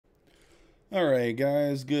All right,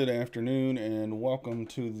 guys, good afternoon and welcome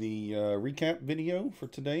to the recap video for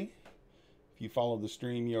today. If you followed the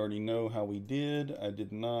stream, you already know how we did. I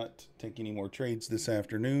did not take any more trades this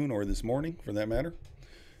afternoon or this morning for that matter.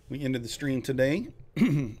 We ended the stream today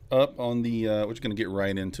up on the, we're just going to get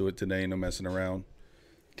right into it today, no messing around.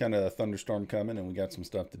 Kind of a thunderstorm coming and we got some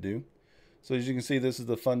stuff to do. So as you can see, this is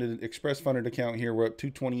the funded express funded account here. We're up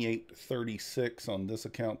 228.36 on this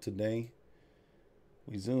account today.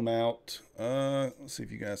 We zoom out. Let's see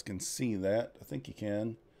if you guys can see that. I think you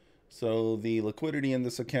can. So the liquidity in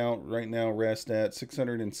this account right now rests at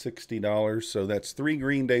 $660. So that's 3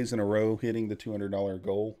 green days in a row hitting the $200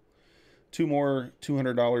 goal. 2 more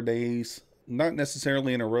 $200 days, not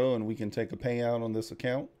necessarily in a row, and we can take a payout on this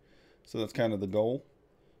account. So that's kind of the goal.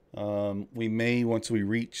 We may, once we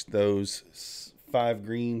reach those 5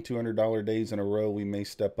 green $200 days in a row, we may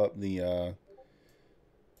step up the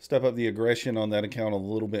aggression on that account a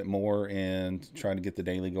little bit more and try to get the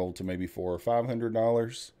daily goal to maybe $400 or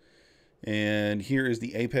 $500. And here is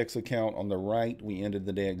the Apex account on the right. We ended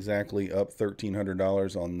the day exactly up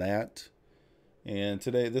 $1,300 on that. And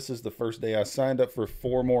today, this is the first day I signed up for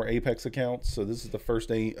 4 more Apex accounts. So this is the first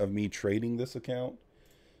day of me trading this account.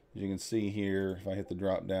 As you can see here, if I hit the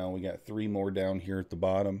drop down, we got 3 more down here at the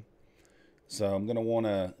bottom. So I'm going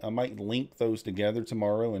to I might link those together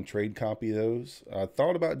tomorrow and trade copy those. I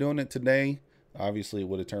thought about doing it today. Obviously, it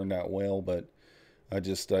would have turned out well, but I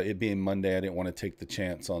just, it being Monday, I didn't want to take the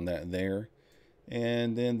chance on that there.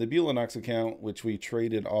 And then the Bulanox account, which we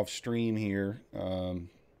traded off stream here.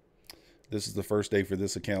 This is the first day for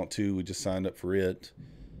this account too. We just signed up for it.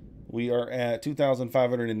 We are at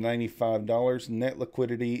 $2,595. Net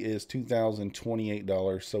liquidity is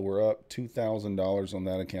 $2,028. So we're up $2,000 on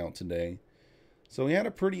that account today. So we had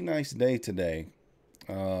a pretty nice day today.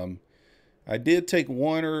 I did take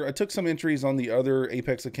I took some entries on the other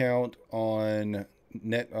Apex account on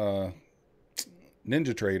Ninja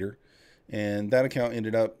Trader, and that account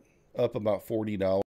ended up about $40.